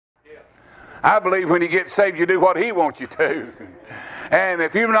I believe when you get saved, you do what He wants you to. And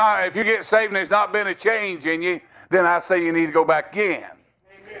if you get saved and there's not been a change in you, then I say you need to go back in.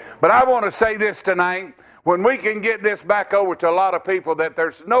 But I want to say this tonight. When we can get this back over to a lot of people, that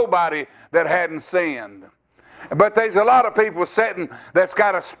there's nobody that hadn't sinned. But there's a lot of people sitting that's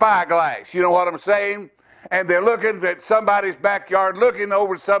got a spyglass. You know what I'm saying? And they're looking at somebody's backyard, looking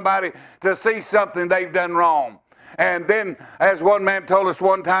over somebody to see something they've done wrong. And then, as one man told us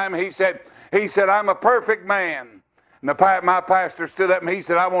one time, he said, I'm a perfect man. And my pastor stood up and he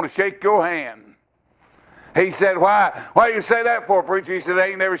said, I want to shake your hand. He said, why you say that for, preacher? He said, I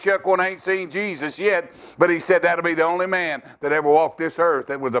ain't never shook one, I ain't seen Jesus yet. But he said, that'll be the only man that ever walked this earth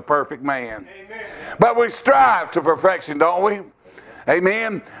that was a perfect man. Amen. But we strive to perfection, don't we?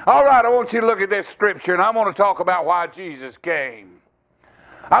 Amen. All right, I want you to look at this scripture, and I want to talk about why Jesus came.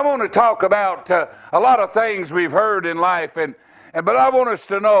 I want to talk about a lot of things we've heard in life, but I want us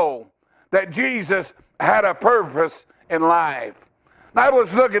to know that Jesus had a purpose in life. I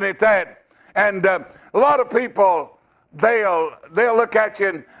was looking at that, and a lot of people, they'll look at you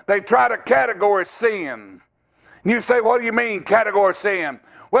and they try to categorize sin. And you say, what do you mean categorize sin?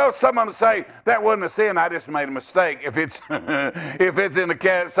 Well, some of them say, that wasn't a sin, I just made a mistake. If it's if it's in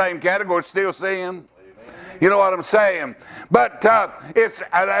the same category, it's still sin. You know what I'm saying? But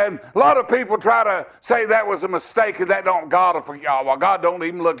and a lot of people try to say that was a mistake and that don't God will forgive. Well, God don't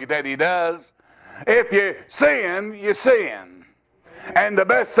even look at that, He does. If you sin, you sin. And the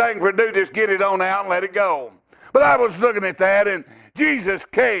best thing for to do is get it on out and let it go. But I was looking at that, and Jesus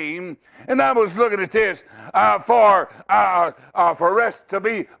came, and I was looking at this to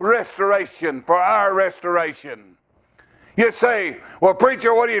be restoration, for our restoration. You say, well,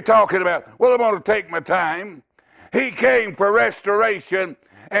 preacher, what are you talking about? Well, I'm going to take my time. He came for restoration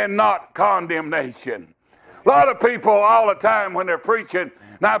and not condemnation. A lot of people all the time when they're preaching,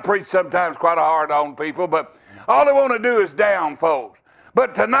 and I preach sometimes quite hard on people, but all they want to do is down folks.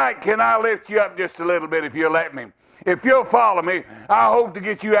 But tonight, can I lift you up just a little bit if you'll let me? If you'll follow me, I hope to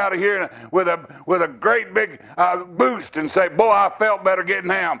get you out of here with a great big boost and say, boy, I felt better getting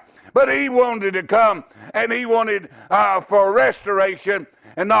down. But He wanted to come, and He wanted for restoration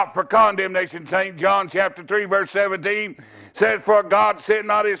and not for condemnation. St. John chapter 3, verse 17 said, for God sent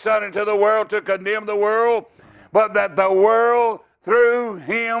not His Son into the world to condemn the world, but that the world through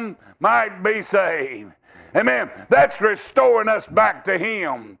Him might be saved. Amen. That's restoring us back to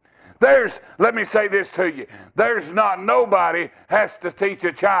Him. Let me say this to you. Nobody has to teach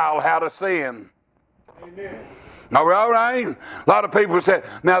a child how to sin. Amen. All right? A lot of people say,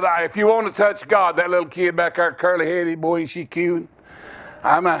 now if you want to touch God, that little kid back there, curly-headed, boy, is she cute?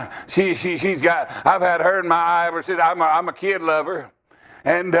 She's got, I've had her in my eye ever since. I'm a kid lover.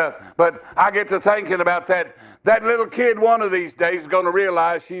 But I get to thinking about that. That little kid one of these days is going to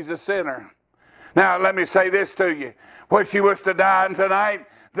realize she's a sinner. Now, let me say this to you. When she was to die tonight,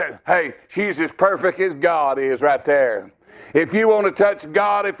 hey, she's as perfect as God is right there. If you want to touch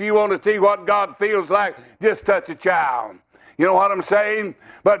God, if you want to see what God feels like, just touch a child. You know what I'm saying?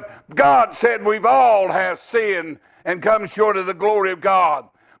 But God said we've all have sinned and come short of the glory of God.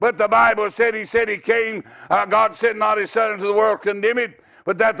 But the Bible said He came, God sent not His Son into the world to condemn it,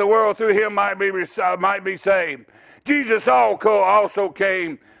 but that the world through Him might be saved. Jesus also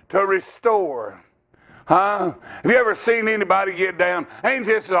came to restore. Huh? Have you ever seen anybody get down? Ain't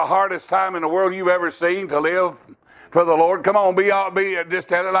this the hardest time in the world you've ever seen to live for the Lord? Come on, just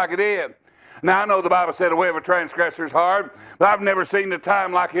tell it like it is. Now, I know the Bible said the way of a transgressor is hard, but I've never seen the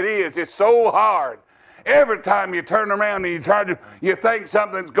time like it is. It's so hard. Every time you turn around and you think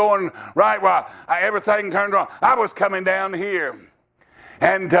something's going right, well, everything turned wrong. I was coming down here,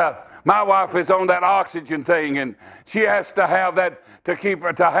 and my wife is on that oxygen thing, and she has to have that to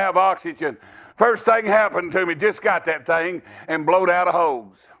have oxygen. First thing happened to me, just got that thing and blowed out a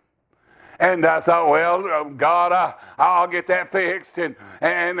hose. And I thought, well, God, I'll get that fixed, and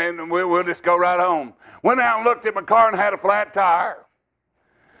we'll just go right home. Went out and looked at my car and had a flat tire.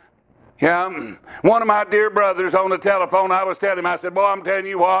 Yeah, one of my dear brothers on the telephone, I was telling him, I said, boy, I'm telling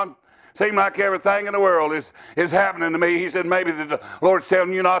you what, seemed like everything in the world is happening to me. He said, maybe the Lord's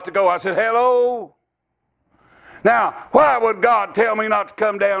telling you not to go. I said, hello? Now, why would God tell me not to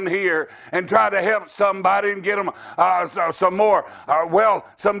come down here and try to help somebody and get them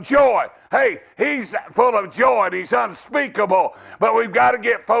some joy? Hey, He's full of joy and He's unspeakable. But we've got to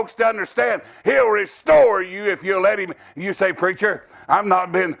get folks to understand He'll restore you if you'll let Him. You say, preacher, I've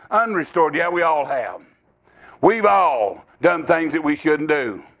not been unrestored. Yeah, we all have. We've all done things that we shouldn't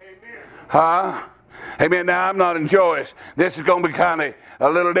do. Huh? Amen. Now, I'm not enjoying this. This is going to be kind of a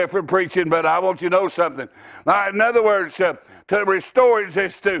little different preaching, but I want you to know something. Now, in other words, to restore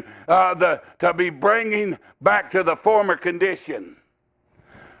is to be bringing back to the former condition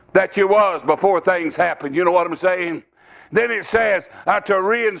that you was before things happened. You know what I'm saying? Then it says to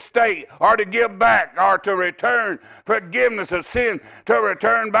reinstate or to give back or to return forgiveness of sin, to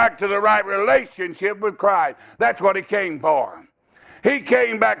return back to the right relationship with Christ. That's what he came for. He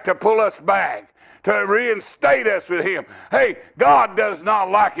came back to pull us back, to reinstate us with him. Hey, God does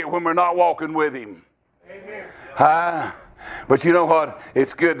not like it when we're not walking with him. Amen. But you know what?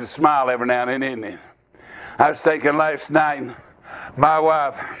 It's good to smile every now and then, isn't it? I was thinking last night, my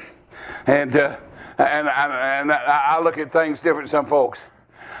wife, and I look at things different than some folks.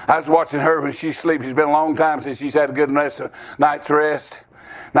 I was watching her when she sleeps. It's been a long time since she's had a good night's rest.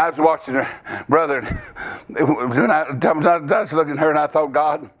 And I was watching her brother. I was looking at her and I thought,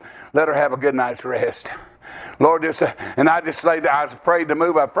 God, let her have a good night's rest. Lord, and I just laid there. I was afraid to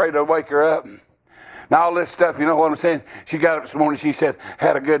move. I was afraid to wake her up. And all this stuff, you know what I'm saying? She got up this morning. She said,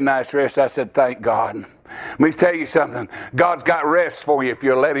 had a good night's rest. I said, thank God. Let me tell you something. God's got rest for you if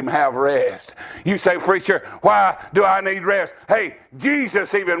you let him have rest. You say, preacher, why do I need rest? Hey,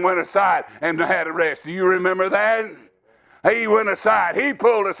 Jesus even went aside and had a rest. Do you remember that? He went aside. He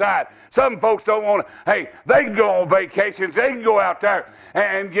pulled aside. Some folks don't want to. Hey, they can go on vacations. They can go out there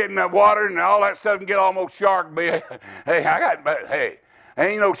and get in the water and all that stuff and get almost shark bit. Hey,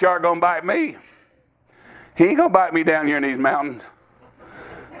 ain't no shark going to bite me. He ain't going to bite me down here in these mountains.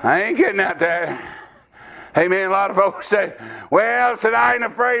 I ain't getting out there. Amen. A lot of folks say, well, said I ain't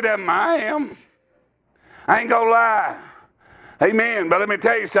afraid of him. I am. I ain't going to lie. Amen. But let me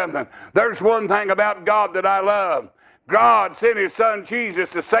tell you something. There's one thing about God that I love. God sent his son Jesus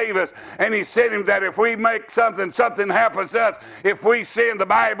to save us, and he sent him that if we make something happens to us. If we sin, the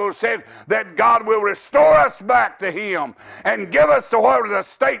Bible says that God will restore us back to him and give us to the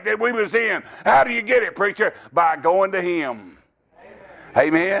state that we was in. How do you get it, preacher? By going to him.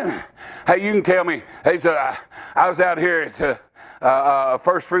 Amen. Hey, you can tell me. Hey, so I was out here at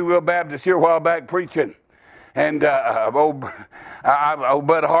First Free Will Baptist here a while back preaching, and old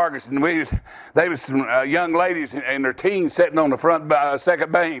Bud Hargis, and they was some young ladies and their teens sitting on the front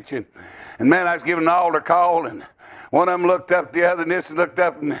second bench, and man, I was giving an altar call, and one of them looked up, the other, and this looked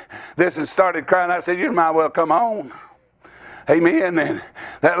up, and this, and started crying. I said, you might well come on. Amen. And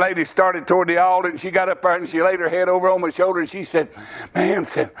that lady started toward the altar, and she got up there and she laid her head over on my shoulder, and she said, man,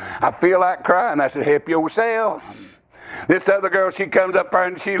 I feel like crying. I said, help yourself. This other girl, she comes up there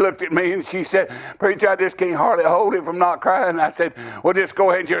and she looked at me and she said, preacher, I just can't hardly hold it from not crying. I said, well, just go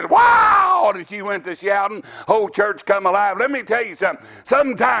ahead and shout. Wow! And she went to shouting. Whole church come alive. Let me tell you something.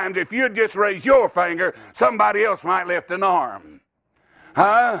 Sometimes if you just raise your finger, somebody else might lift an arm.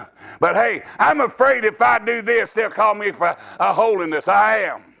 Huh? But hey, I'm afraid if I do this, they'll call me for a holiness. I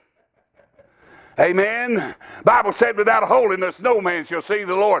am. Amen. Bible said without holiness, no man shall see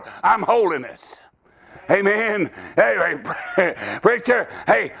the Lord. I'm holiness. Amen. Anyway, preacher,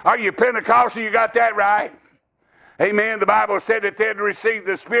 hey, are you Pentecostal? You got that right? Amen. The Bible said that they'd receive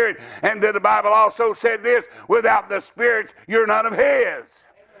the Spirit, and that the Bible also said this, without the Spirit, you're none of his.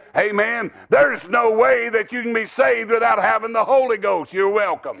 Amen. There's no way that you can be saved without having the Holy Ghost. You're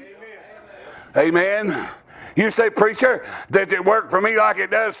welcome. Amen. You say, preacher, does it work for me like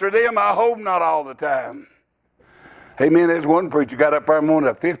it does for them? I hope not all the time. Amen. There's one preacher got up there and wanted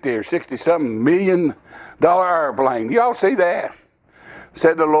a 50 or 60-something $million airplane. Y'all see that?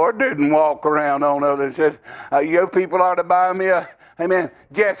 Said the Lord didn't walk around on it. He said, you people ought to buy me a, amen.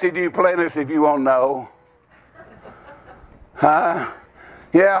 Jesse, do you play this if you want to know? Huh?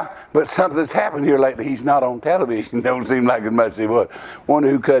 Yeah, but something's happened here lately. He's not on television. Don't seem like as much as he was. Wonder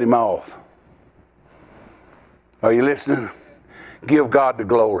who cut him off. Are you listening? Give God the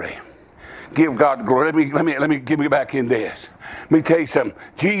glory. Give God the glory. Let me give me back in this. Let me tell you something.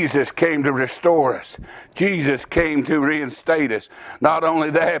 Jesus came to restore us. Jesus came to reinstate us. Not only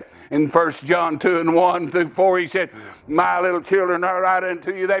that, in 1 John 2 and 1 through 4, he said, my little children, I write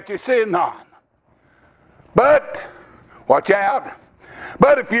unto you that you sin not. But, watch out.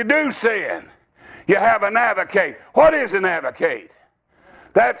 But if you do sin, you have an advocate. What is an advocate?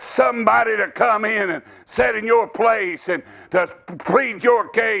 That's somebody to come in and sit in your place and to plead your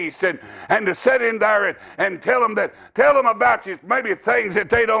case and to sit in there and tell them about you, maybe things that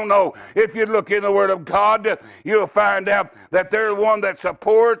they don't know. If you look in the Word of God, you'll find out that they're the one that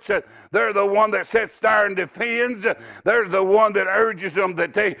supports, they're the one that sits there and defends, they're the one that urges them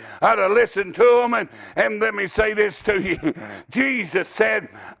that they ought to listen to them. And let me say this to you. Jesus said,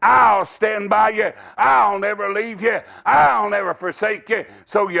 I'll stand by you. I'll never leave you. I'll never forsake you.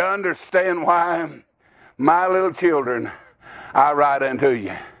 so you understand why, my little children, I write unto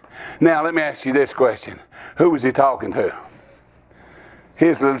you. Now, let me ask you this question. Who was he talking to?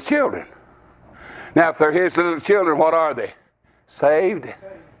 His little children. Now, if they're his little children, what are they? Saved?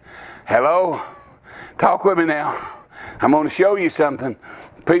 Hello? Talk with me now. I'm going to show you something.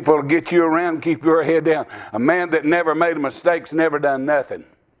 People will get you around, keep your head down. A man that never made a mistake's never done nothing.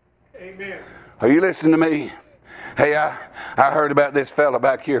 Amen. Are you listening to me? Hey, I heard about this fella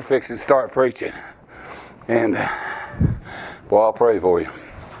back here fixing to start preaching. And, boy, I'll pray for you.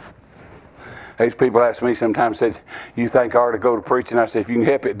 These people ask me sometimes, said, you think I ought to go to preaching? I say, if you can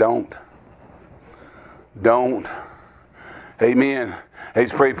help it, don't. Don't. Amen.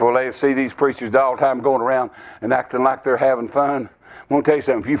 These people, they see these preachers all the time going around and acting like they're having fun. I'm going to tell you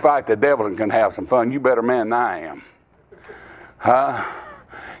something. If you fight the devil and can have some fun, you better man than I am. Huh?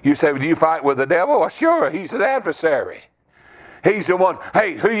 You say, well, do you fight with the devil? Well, sure. He's an adversary. He's the one.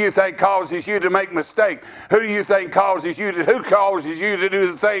 Hey, who do you think causes you to make mistakes? Who do you think causes you to, who causes you to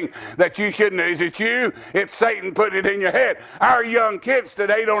do the thing that you shouldn't do? Is it you? It's Satan putting it in your head. Our young kids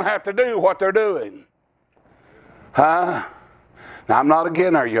today don't have to do what they're doing. Huh? Now, I'm not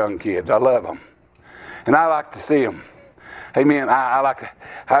against our young kids. I love them. And I like to see them. Amen.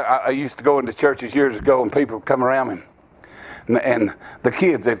 I used to go into churches years ago and people would come around me. And the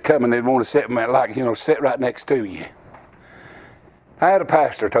kids, they'd come and they'd want to sit, like, you know, sit right next to you. I had a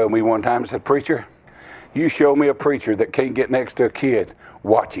pastor told me one time, he said, preacher, you show me a preacher that can't get next to a kid,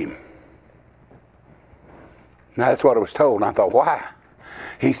 watch him. Now, that's what I was told. And I thought, why?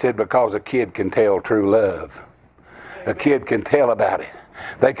 He said, because a kid can tell true love. A kid can tell about it.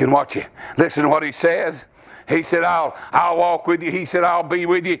 They can watch you. Listen to what he says. He said, I'll walk with you. He said, I'll be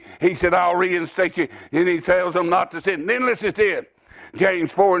with you. He said, I'll reinstate you. And he tells them not to sin. Then listen to it.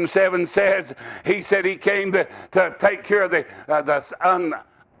 James 4:7 says, he said he came to take care of the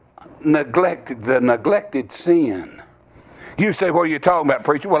neglected sin. You say, what are you talking about,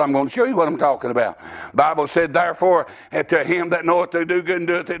 preacher? Well, I'm going to show you what I'm talking about. The Bible said, therefore, to him that knoweth to do good and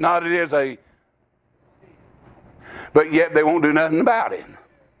doeth it not, it is a... But yet they won't do nothing about it.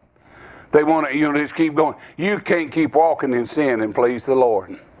 They want to, you know, just keep going. You can't keep walking in sin and please the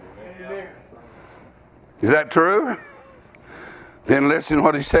Lord. Amen. Is that true? Then listen to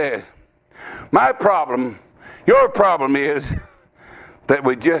what he says. My problem, your problem is that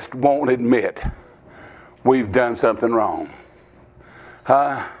we just won't admit we've done something wrong.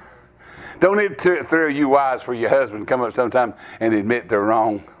 Huh? Don't it thrill you wives for your husband to come up sometime and admit they're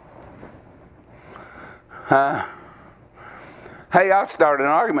wrong? Huh? Hey, I'll start an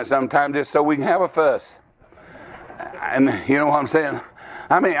argument sometime just so we can have a fuss. And you know what I'm saying?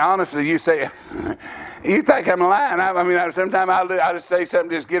 I mean, honestly, you say, you think I'm lying. I mean, sometimes I'll just say something,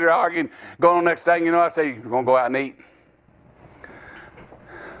 just get her arguing, go on next thing, you know, I say, you're going to go out and eat.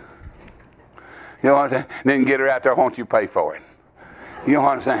 You know what I'm saying? And then get her out there, won't you pay for it? You know what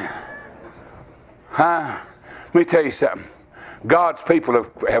I'm saying? Huh? Let me tell you something. God's people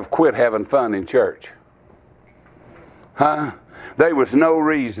have quit having fun in church. Huh? There was no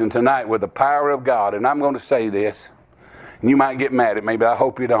reason tonight with the power of God, and I'm going to say this, and you might get mad at me, but I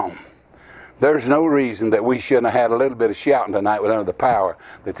hope you don't. There's no reason that we shouldn't have had a little bit of shouting tonight with under the power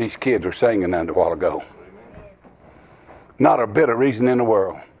that these kids were singing under a while ago. Not a bit of reason in the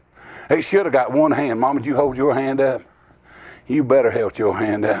world. They should have got one hand. Mama, did you hold your hand up? You better hold your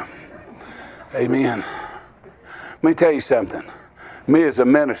hand up. Amen. Let me tell you something. Me as a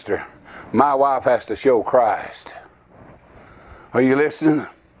minister, my wife has to show Christ. Are you listening?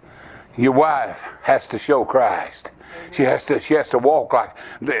 Your wife has to show Christ. She has to walk like,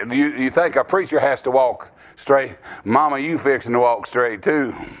 you think a preacher has to walk straight? Mama, you fixing to walk straight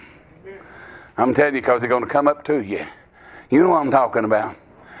too. I'm telling you, because they're going to come up to you. You know what I'm talking about.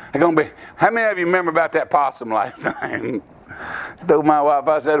 They're going to be, how many of you remember about that possum last night? I told my wife,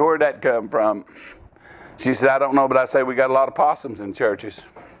 I said, where'd that come from? She said, I don't know, but I say we got a lot of possums in churches.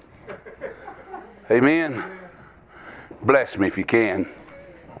 Amen. Bless me if you can.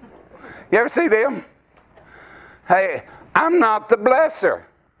 You ever see them? Hey, I'm not the blesser.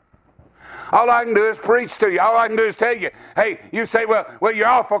 All I can do is preach to you. All I can do is tell you. Hey, you say, well, you're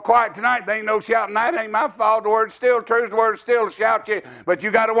awful quiet tonight. There ain't no shouting. That ain't my fault. The word's still true. The word's still shout you. But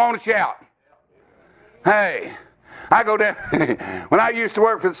you got to want to shout. Hey, I go down. When I used to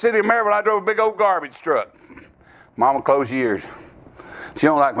work for the city of Maryville, I drove a big old garbage truck. Mama closed your ears. She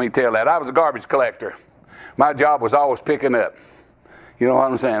don't like me to tell that. I was a garbage collector. My job was always picking up. You know what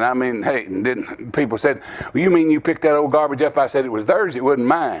I'm saying? I mean, hey, people said, well, you mean you picked that old garbage up? I said, it was theirs, it wasn't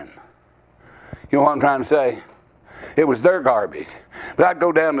mine. You know what I'm trying to say? It was their garbage. But I'd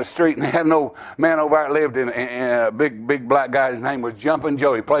go down the street and had an old man over there that lived in a big black guy. His name was Jumpin'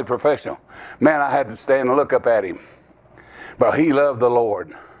 Joe. He played professional. Man, I had to stand and look up at him. But he loved the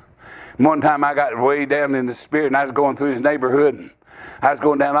Lord. One time I got way down in the spirit and I was going through his neighborhood. And I was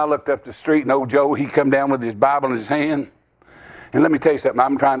going down, I looked up the street and old Joe, he come down with his Bible in his hand. And let me tell you something,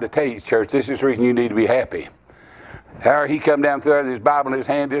 I'm trying to tell you, church, this is the reason you need to be happy. There he come down through with his Bible in his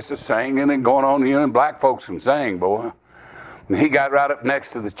hand just a singing and going on, and black folks can sing, boy. And he got right up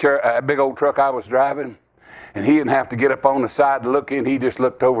next to the church, a big old truck I was driving, and he didn't have to get up on the side to look in, he just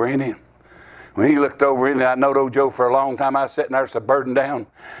looked over in it. When he looked over in it, I knowed old Joe for a long time. I was sitting there so burdened down,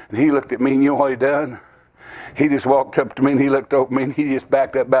 and he looked at me, and you know what he done? He just walked up to me, and he looked over at me, and he just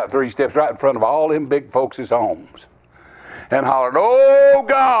backed up about 3 steps right in front of all them big folks' homes and hollered, "Oh,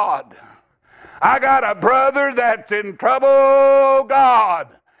 God, I got a brother that's in trouble, oh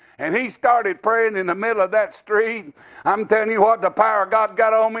God." And he started praying in the middle of that street. I'm telling you what, the power of God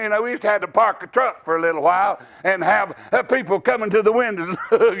got on me. And we used to have to park a truck for a little while and have people coming to the windows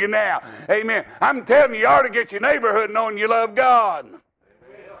looking out. Amen. I'm telling you, you ought to get your neighborhood knowing you love God.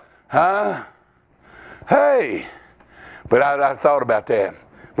 Huh? Hey. But I thought about that.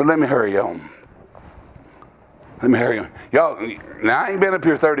 But let me hurry on. Y'all, now I ain't been up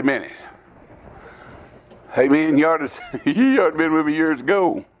here 30 minutes. Amen. You ought to have been with me years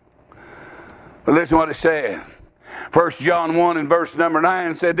ago. But listen what it said. 1 John 1 and verse number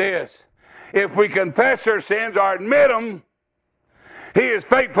 9 said this: if we confess our sins or admit them, he is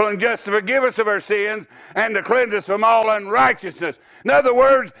faithful and just to forgive us of our sins and to cleanse us from all unrighteousness. In other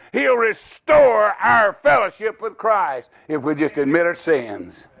words, he'll restore our fellowship with Christ if we just admit our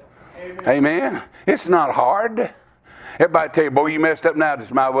sins. Amen. Amen. It's not hard. Everybody tell you, boy, you messed up now,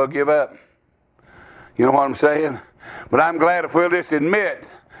 just might as well give up. You know what I'm saying? But I'm glad if we'll just admit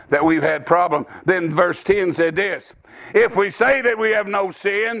that we've had problems. Then verse 10 said this: if we say that we have no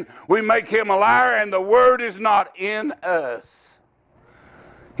sin, we make him a liar and the word is not in us.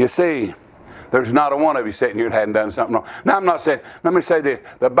 You see, there's not a one of you sitting here that hadn't done something wrong. Now I'm not saying, let me say this.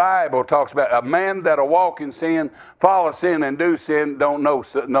 The Bible talks about a man that'll walk in sin, follow sin and do sin, don't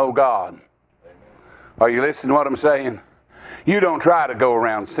know God. Are you listening to what I'm saying? You don't try to go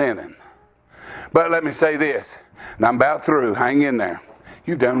around sinning. But let me say this, and I'm about through, hang in there.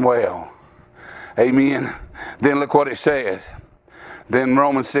 You've done well. Amen. Then look what it says. Then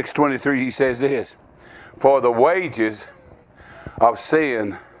Romans 6:23, he says this: for the wages of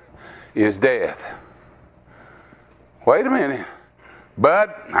sin is death. Wait a minute.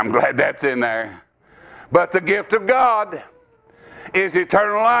 But, I'm glad that's in there. But the gift of God is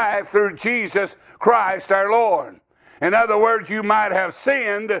eternal life through Jesus Christ our Lord. In other words, you might have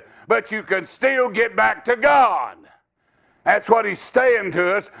sinned, but you can still get back to God. That's what he's saying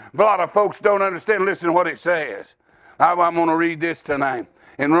to us. A lot of folks don't understand. Listen to what it says. I'm going to read this tonight.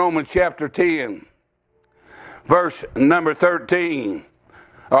 In Romans chapter 10, verse number 13.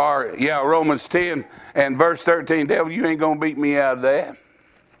 Romans 10 and verse 13. Devil, you ain't going to beat me out of that.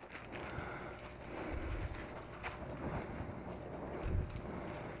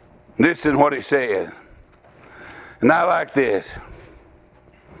 Listen to what it says. And I like this.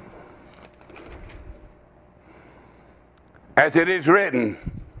 As it is written,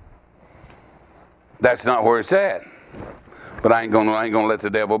 that's not where it's at. But I ain't gonna let the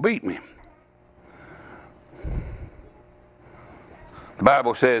devil beat me. The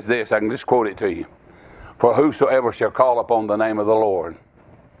Bible says this, I can just quote it to you. For whosoever shall call upon the name of the Lord.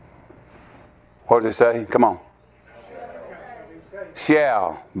 What does it say? Come on.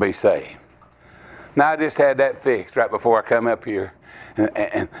 Shall be saved. Now I just had that fixed right before I come up here.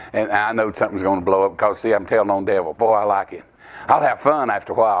 And I know something's going to blow up because, see, I'm telling on the devil. Boy, I like it. I'll have fun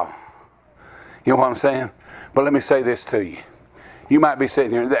after a while. You know what I'm saying? But let me say this to you. You might be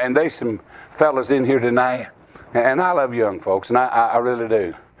sitting here, and there's some fellas in here tonight, and I love young folks, and I really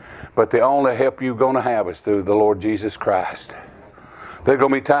do. But the only help you're going to have is through the Lord Jesus Christ. There's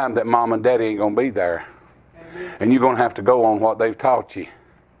going to be times that mom and daddy ain't going to be there. And you're going to have to go on what they've taught you.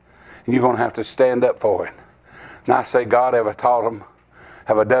 And you're going to have to stand up for it. And I say, God, have I taught them?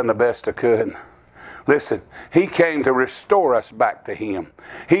 Have I done the best I could? Listen, he came to restore us back to him.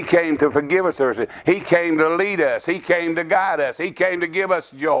 He came to forgive us. He came to lead us. He came to guide us. He came to give us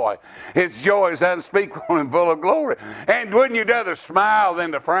joy. His joy is unspeakable and full of glory. And wouldn't you rather smile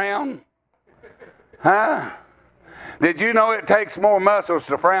than to frown? Huh? Did you know it takes more muscles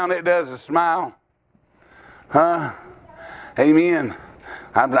to frown than it does to smile? Huh? Amen.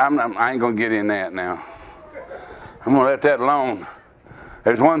 I ain't going to get in that now. I'm going to let that alone.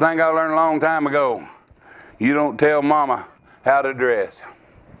 There's one thing I learned a long time ago. You don't tell mama how to dress.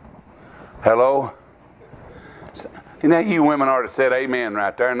 Hello? Now you women ought to said amen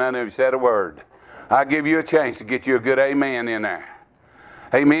right there. None of you said a word. I'll give you a chance to get you a good amen in there.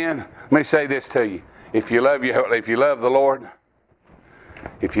 Amen. Let me say this to you. If you love the Lord,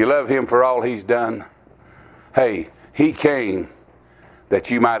 if you love Him for all He's done, hey, He came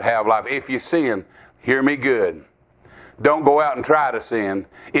that you might have life. If you sin, hear me good. Don't go out and try to sin.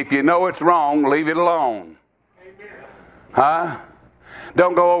 If you know it's wrong, leave it alone. Amen. Huh?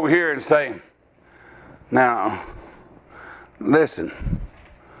 Don't go over here and say, now, listen,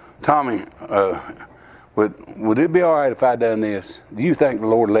 Tommy, would it be all right if I done this? Do you think the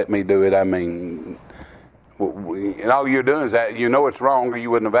Lord let me do it? I mean, and all you're doing is that you know it's wrong or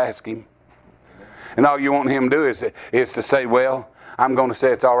you wouldn't have asked Him. And all you want Him to do is to say, well, I'm going to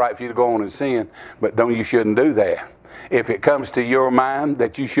say it's all right for you to go on and sin, but you shouldn't do that. If it comes to your mind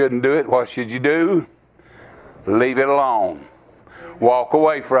that you shouldn't do it, what should you do? Leave it alone. Walk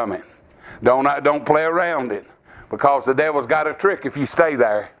away from it. Don't play around it, because the devil's got a trick if you stay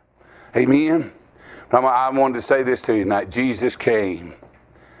there. Amen. I wanted to say this to you tonight. Jesus came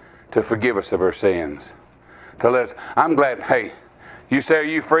to forgive us of our sins. I'm glad. Hey, you say, are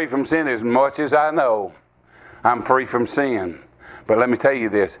you free from sin? As much as I know, I'm free from sin. But let me tell you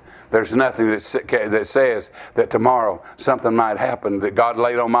this. There's nothing that says that tomorrow something might happen that God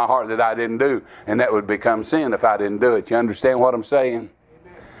laid on my heart that I didn't do, and that would become sin if I didn't do it. You understand what I'm saying?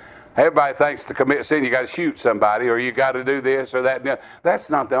 Amen. Everybody thinks to commit sin, you got to shoot somebody, or you got to do this or that. That's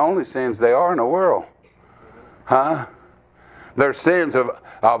not the only sins there are in the world. Huh? There's sins of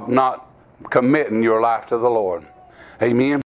not committing your life to the Lord. Amen.